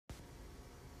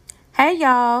Hey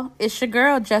y'all, it's your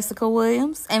girl Jessica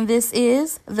Williams, and this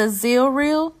is the Zeal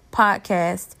Real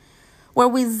podcast, where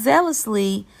we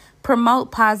zealously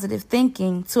promote positive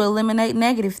thinking to eliminate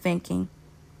negative thinking.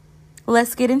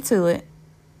 Let's get into it.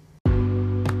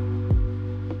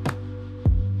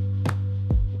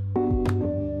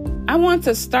 I want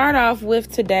to start off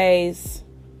with today's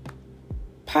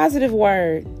positive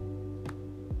word,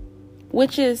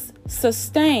 which is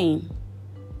sustain.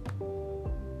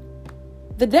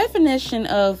 The definition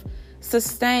of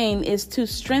sustain is to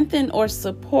strengthen or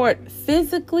support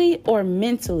physically or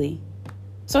mentally.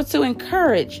 So to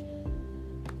encourage,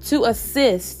 to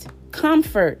assist,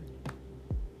 comfort.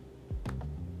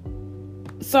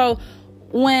 So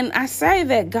when I say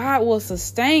that God will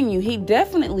sustain you, He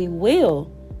definitely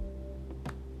will.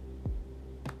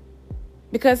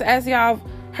 Because as y'all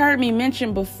heard me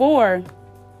mention before,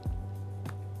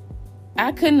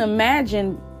 I couldn't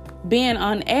imagine being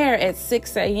on air at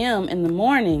 6 a.m. in the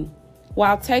morning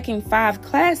while taking 5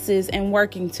 classes and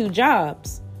working 2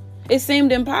 jobs. It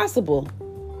seemed impossible.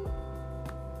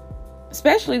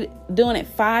 Especially doing it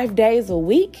 5 days a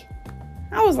week.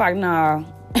 I was like, nah,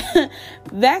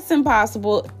 that's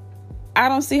impossible. I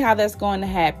don't see how that's going to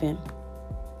happen.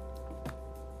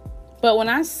 But when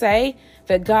I say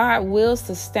that God will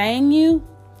sustain you,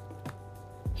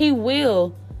 He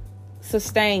will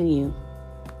sustain you.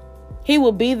 He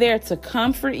will be there to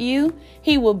comfort you.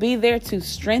 He will be there to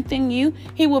strengthen you.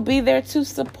 He will be there to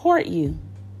support you.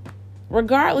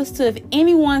 Regardless to if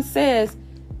anyone says,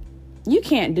 you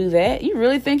can't do that. You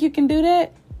really think you can do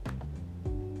that?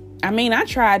 I mean, I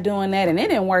tried doing that and it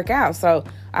didn't work out. So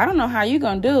I don't know how you're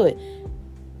going to do it.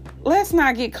 Let's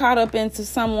not get caught up into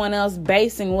someone else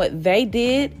basing what they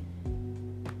did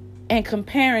and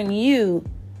comparing you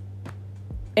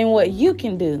and what you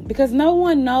can do. Because no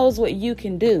one knows what you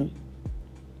can do.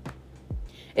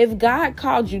 If God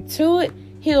called you to it,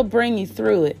 He'll bring you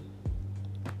through it.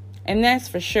 And that's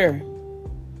for sure.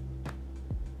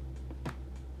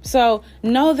 So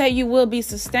know that you will be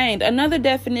sustained. Another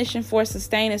definition for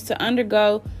sustain is to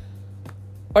undergo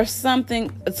or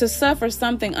to suffer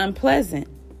something unpleasant.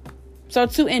 So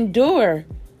to endure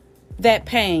that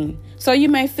pain. So you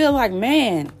may feel like,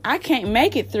 man, I can't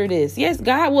make it through this. Yes,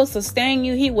 God will sustain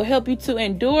you. He will help you to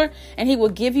endure, and He will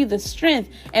give you the strength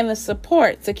and the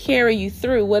support to carry you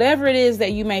through whatever it is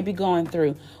that you may be going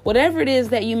through, whatever it is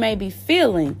that you may be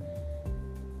feeling.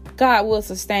 God will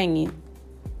sustain you.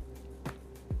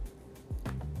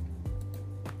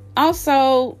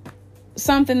 Also,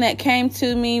 something that came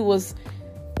to me was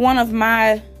one of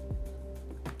my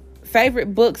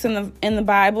favorite books in the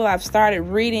Bible. I've started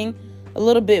reading a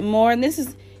little bit more, and this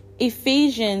is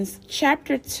Ephesians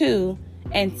chapter 2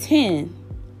 and 10.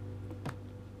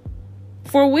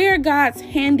 For we are God's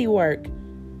handiwork,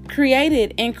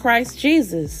 created in Christ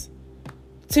Jesus,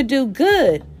 to do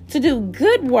good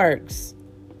works,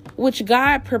 which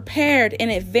God prepared in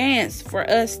advance for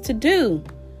us to do.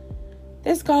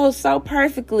 This goes so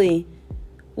perfectly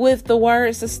with the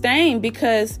word sustain,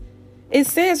 because it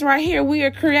says right here, we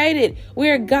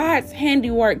are God's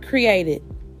handiwork created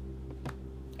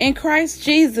in Christ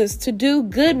Jesus to do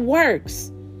good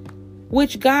works,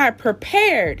 which God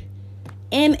prepared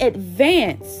in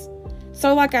advance.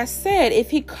 So like I said,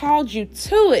 if He called you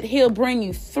to it, He'll bring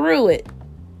you through it.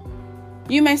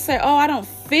 You may say, oh, I don't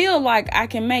feel like I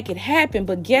can make it happen.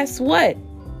 But guess what?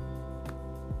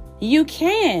 You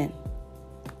can.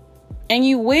 And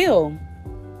you will.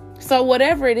 So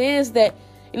whatever it is that,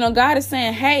 God is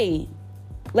saying, hey,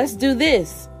 let's do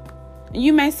this.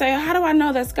 You may say, how do I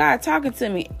know that's God talking to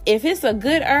me? If it's a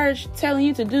good urge telling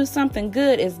you to do something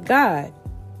good, it's God.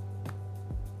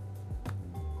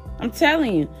 I'm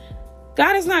telling you,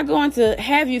 God is not going to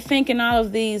have you thinking all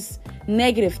of these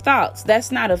negative thoughts.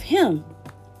 That's not of Him.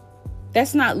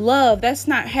 That's not love. That's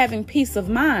not having peace of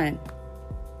mind.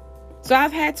 So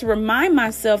I've had to remind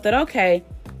myself that, okay,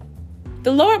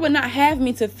 the Lord would not have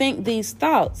me to think these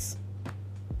thoughts.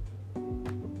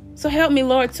 So help me,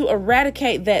 Lord, to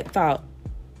eradicate that thought.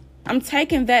 I'm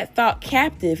taking that thought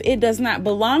captive. It does not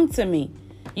belong to me.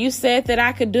 You said that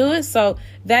I could do it, so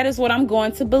that is what I'm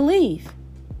going to believe.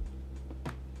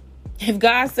 If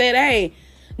God said, hey,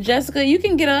 Jessica, you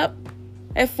can get up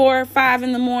at 4 or 5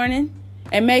 in the morning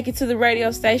and make it to the radio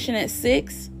station at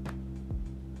 6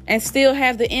 and still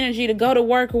have the energy to go to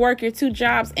work your 2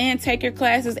 jobs and take your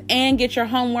classes and get your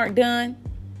homework done,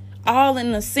 all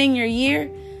in the senior year,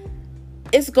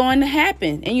 it's going to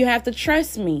happen, and you have to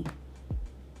trust me.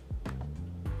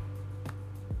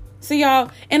 So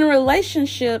y'all, in a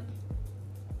relationship,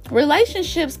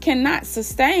 relationships cannot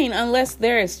sustain unless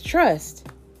there is trust.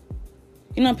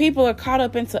 People are caught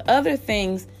up into other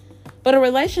things But a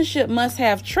relationship must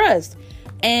have trust.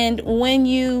 And when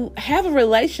you have a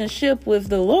relationship with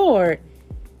the Lord,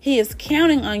 He is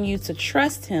counting on you to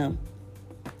trust Him.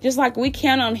 Just like we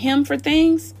count on Him for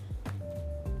things,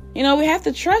 we have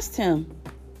to trust Him.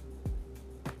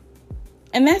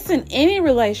 And that's in any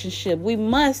relationship. We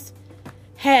must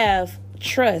have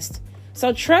trust.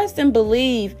 So trust and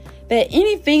believe that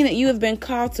anything that you have been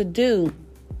called to do,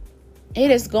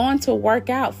 it is going to work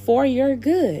out for your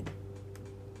good.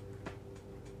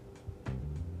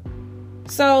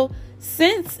 So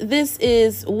since this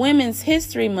is Women's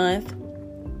History Month,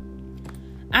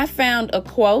 I found a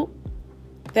quote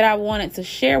that I wanted to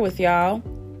share with y'all.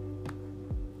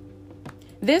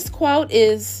 This quote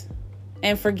is,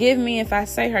 and forgive me if I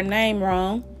say her name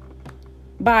wrong,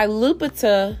 by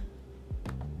Lupita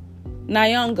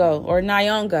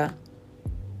Nyong'o.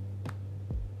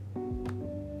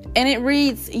 And it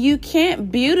reads, you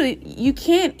can't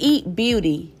eat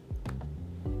beauty.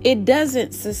 It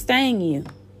doesn't sustain you.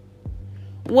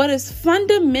 What is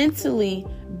fundamentally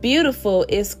beautiful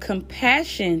is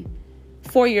compassion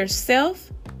for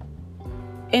yourself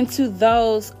and to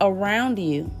those around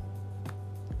you.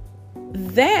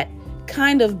 That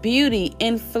kind of beauty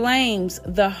inflames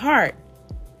the heart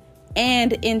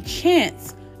and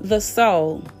enchants the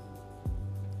soul.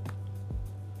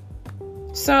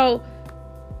 So,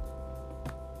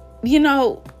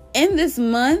 in this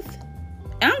month,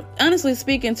 I'm honestly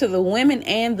speaking to the women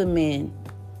and the men.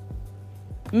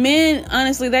 Men,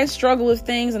 honestly, they struggle with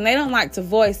things and they don't like to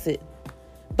voice it.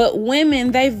 But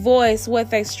women, they voice what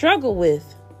they struggle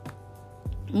with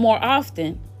more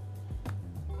often.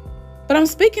 But I'm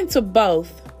speaking to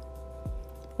both.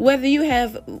 Whether you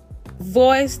have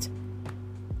voiced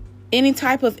any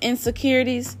type of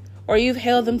insecurities or you've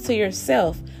held them to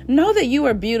yourself, know that you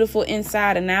are beautiful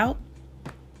inside and out.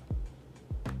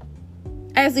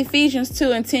 As Ephesians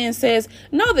 2:10 says,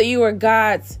 know that you are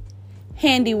God's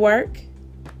handiwork.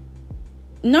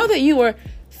 Know that you are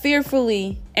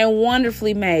fearfully and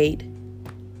wonderfully made.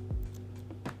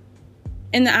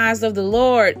 In the eyes of the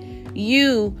Lord,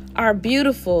 you are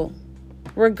beautiful,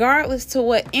 regardless to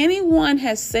what anyone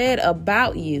has said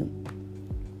about you.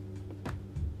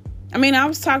 I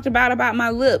was talked about my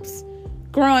lips.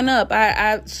 Growing up,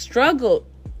 I struggled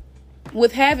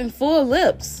with having full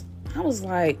lips. I was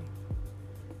like,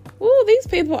 ooh, these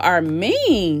people are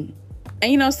mean.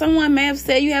 And someone may have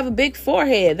said you have a big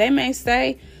forehead. They may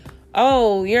say,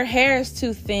 oh, your hair is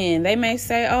too thin. They may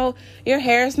say, oh, your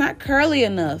hair is not curly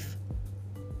enough.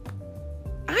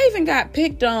 I even got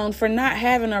picked on for not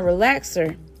having a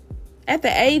relaxer at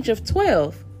the age of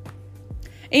 12.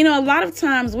 A lot of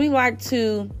times we like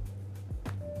to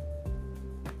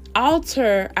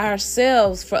alter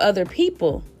ourselves for other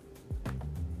people.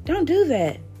 Don't do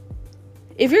that.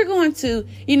 If you're going to,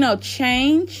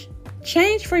 change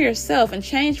for yourself and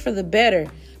change for the better,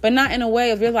 but not in a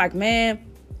way of you're like, man,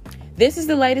 this is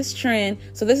the latest trend,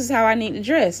 so this is how I need to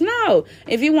dress. No,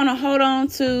 if you want to hold on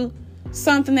to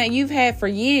something that you've had for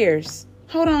years,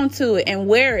 hold on to it and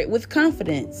wear it with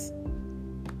confidence.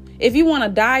 If you want to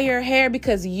dye your hair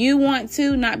because you want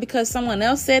to, not because someone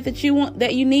else said that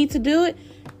you need to do it,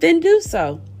 then do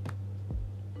so.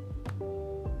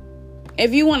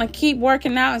 If you want to keep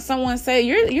working out and someone say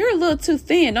you're a little too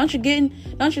thin, don't you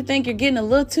think you're getting a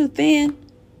little too thin?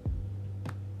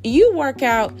 You work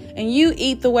out and you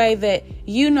eat the way that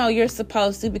you're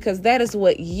supposed to, because that is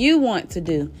what you want to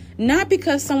do, not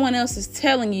because someone else is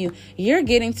telling you you're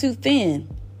getting too thin.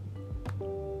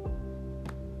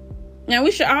 Now,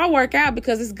 we should all work out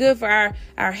because it's good for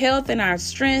our health and our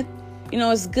strength.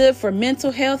 It's good for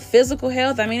mental health, physical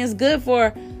health. It's good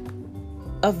for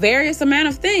a various amount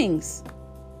of things.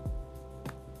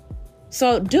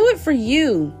 So do it for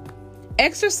you.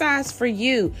 Exercise for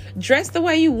you. Dress the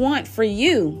way you want for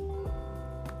you.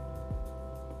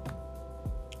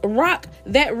 Rock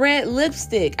that red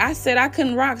lipstick. I said I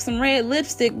couldn't rock some red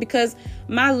lipstick because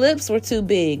my lips were too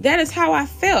big. That is how I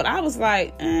felt. I was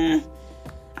like,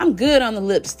 I'm good on the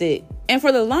lipstick. And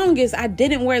for the longest, I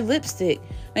didn't wear lipstick.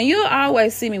 Now, you'll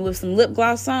always see me with some lip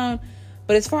gloss on,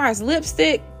 but as far as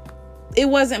lipstick, it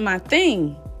wasn't my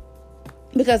thing,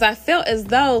 because I felt as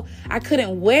though I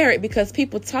couldn't wear it because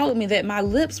people told me that my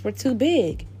lips were too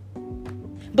big.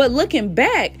 But looking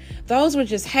back, those were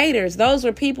just haters. Those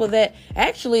were people that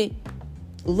actually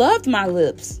loved my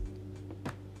lips.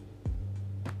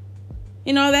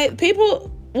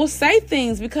 People will say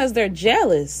things because they're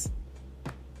jealous,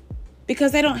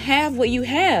 because they don't have what you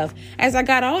have. As I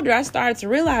got older, I started to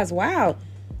realize, wow,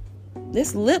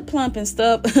 this lip plumping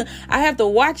stuff, I have to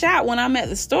watch out when I'm at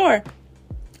the store,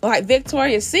 like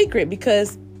Victoria's Secret,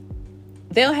 because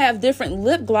They'll have different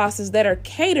lip glosses that are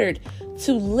catered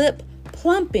to lip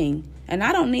plumping. And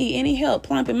I don't need any help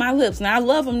plumping my lips. Now, I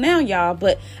love them now, y'all,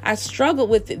 but I struggled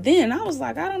with it then. I was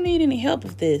like, I don't need any help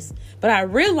with this. But I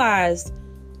realized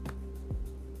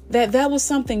that was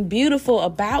something beautiful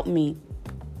about me.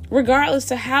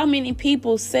 Regardless of how many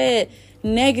people said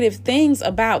negative things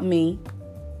about me,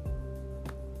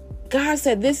 God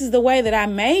said, this is the way that I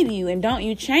made you, and don't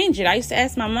you change it. I used to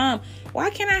ask my mom, why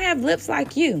can't I have lips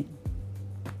like you?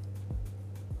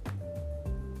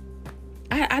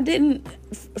 I didn't,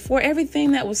 for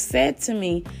everything that was said to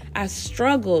me, I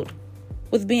struggled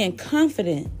with being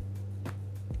confident.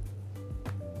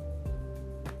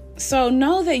 So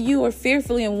know that you are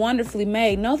fearfully and wonderfully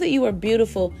made. Know that you are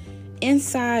beautiful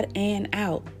inside and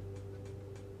out.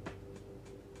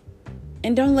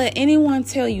 And don't let anyone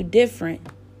tell you different.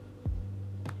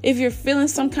 If you're feeling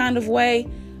some kind of way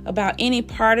about any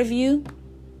part of you,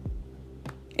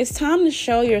 it's time to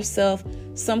show yourself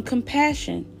some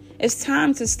compassion. It's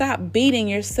time to stop beating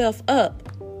yourself up.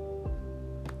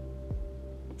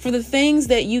 For the things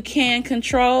that you can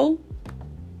control,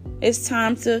 it's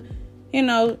time to,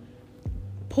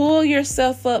 pull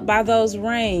yourself up by those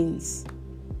reins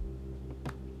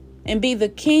and be the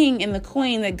king and the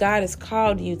queen that God has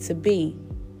called you to be.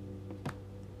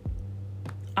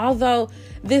 Although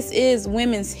this is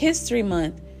Women's History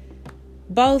Month,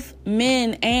 both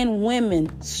men and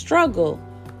women struggle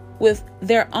with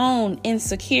their own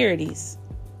insecurities,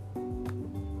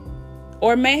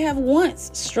 or may have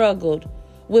once struggled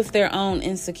with their own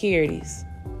insecurities.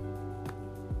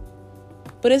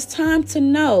 But it's time to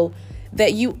know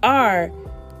that you are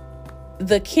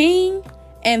the king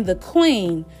and the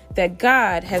queen that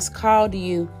God has called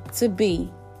you to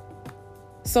be.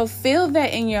 So feel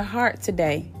that in your heart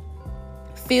today.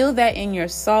 Feel that in your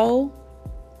soul.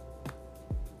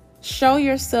 Show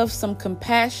yourself some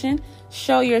compassion.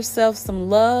 Show yourself some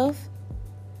love.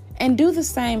 And do the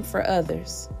same for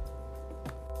others.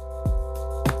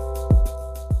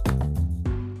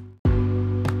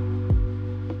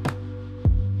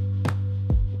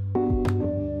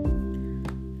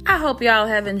 I hope y'all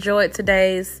have enjoyed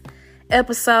today's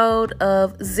episode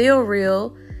of Zeal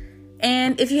Real.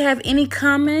 And if you have any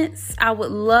comments, I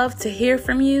would love to hear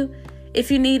from you. If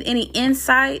you need any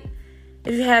insight,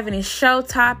 if you have any show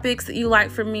topics that you like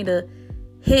for me to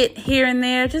hit here and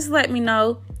there, just let me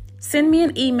know. Send me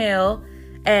an email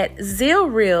at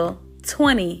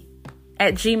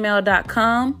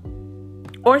zealreal20@gmail.com,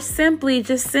 or simply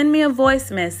just send me a voice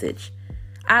message.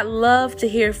 I'd love to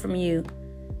hear from you.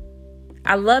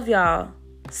 I love y'all.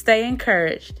 Stay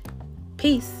encouraged.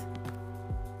 Peace.